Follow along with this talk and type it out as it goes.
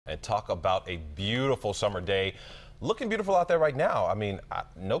and talk about a beautiful summer day. Looking beautiful out there right now. I mean,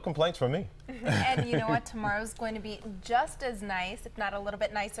 no complaints from me. And you know what? Tomorrow's going to be just as nice, if not a little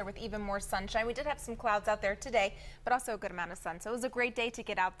bit nicer, with even more sunshine. We did have some clouds out there today, but also a good amount of sun. So it was a great day to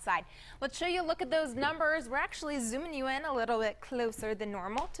get outside. Let's show you a look at those numbers. We're actually zooming you in a little bit closer than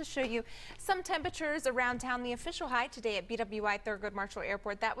normal to show you some temperatures around town. The official high today at BWI Thurgood Marshall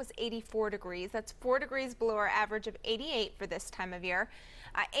Airport, that was 84 degrees. That's 4 degrees below our average of 88 for this time of year.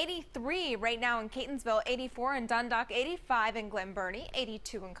 83 right now in Catonsville, 84 in Dundalk, 85 in Glen Burnie,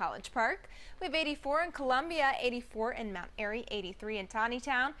 82 in College Park. We have 84 in Columbia, 84 in Mount Airy, 83 in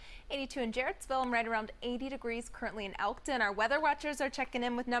Taneytown, 82 in Jarrettsville, and right around 80 degrees currently in Elkton. Our weather watchers are checking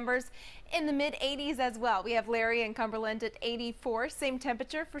in with numbers in the mid-80s as well. We have Larry in Cumberland at 84, same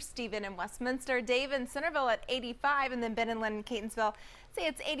temperature for Stephen in Westminster, Dave in Centerville at 85, and then Ben and Lynn in Catonsville say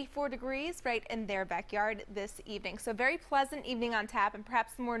it's 84 degrees right in their backyard this evening. So very pleasant evening on tap, and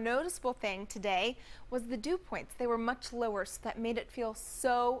perhaps the more noticeable thing today was the dew points. They were much lower, so that made it feel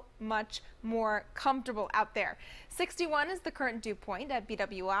so much more comfortable out there. 61 is the current dew point at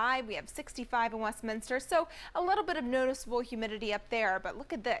BWI. We have 65 in Westminster, so a little bit of noticeable humidity up there, but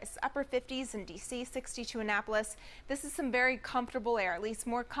look at this, upper 50s in DC, 62 in Annapolis. This is some very comfortable air, at least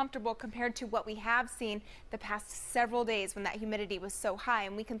more comfortable compared to what we have seen the past several days when that humidity was so high,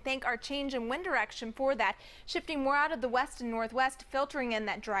 and we can thank our change in wind direction for that, shifting more out of the west and northwest, filtering in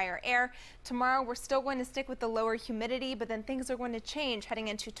that drier air. Tomorrow we're still going to stick with the lower humidity, but then things are going to change heading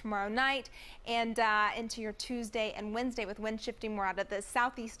into tomorrow night and into your Tuesday and Wednesday, with wind shifting more out of the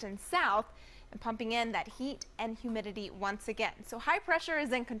southeast and south and pumping in that heat and humidity once again. So high pressure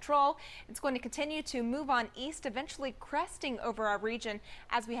is in control. It's going to continue to move on east, eventually cresting over our region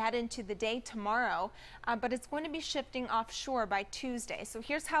as we head into the day tomorrow, but it's going to be shifting offshore by Tuesday. So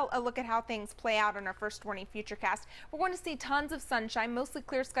here's a look at how things play out on our first warning futurecast. We're going to see tons of sunshine, mostly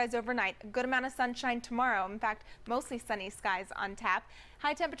clear skies overnight, a good amount of sunshine tomorrow. In fact, mostly sunny skies on tap.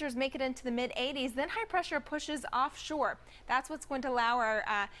 High temperatures make it into the mid-80s, then high pressure pushes offshore. That's what's going to allow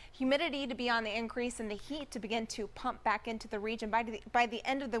our humidity to be on the increase and the heat to begin to pump back into the region. By the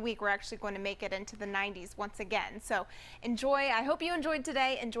end of the week, we're actually going to make it into the 90s once again. So enjoy. I hope you enjoyed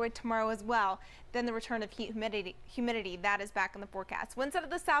today. Enjoy tomorrow as well. Then the return of heat humidity that is back in the forecast. Winds out of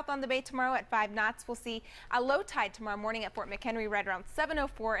the south on the bay tomorrow at 5 knots. We'll see a low tide tomorrow morning at Fort McHenry right around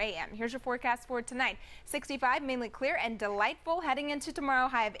 7:04 a.m. Here's your forecast for tonight. 65, mainly clear and delightful. Heading into tomorrow,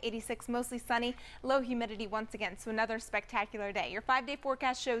 high of 86, mostly sunny, low humidity once again. So another spectacular day. Your 5-day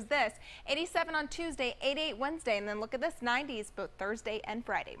forecast shows this: 87 on Tuesday, 88 Wednesday, and then look at this, 90s both Thursday and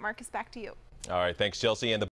Friday. Marcus, back to you. All right, thanks, Chelsea. And the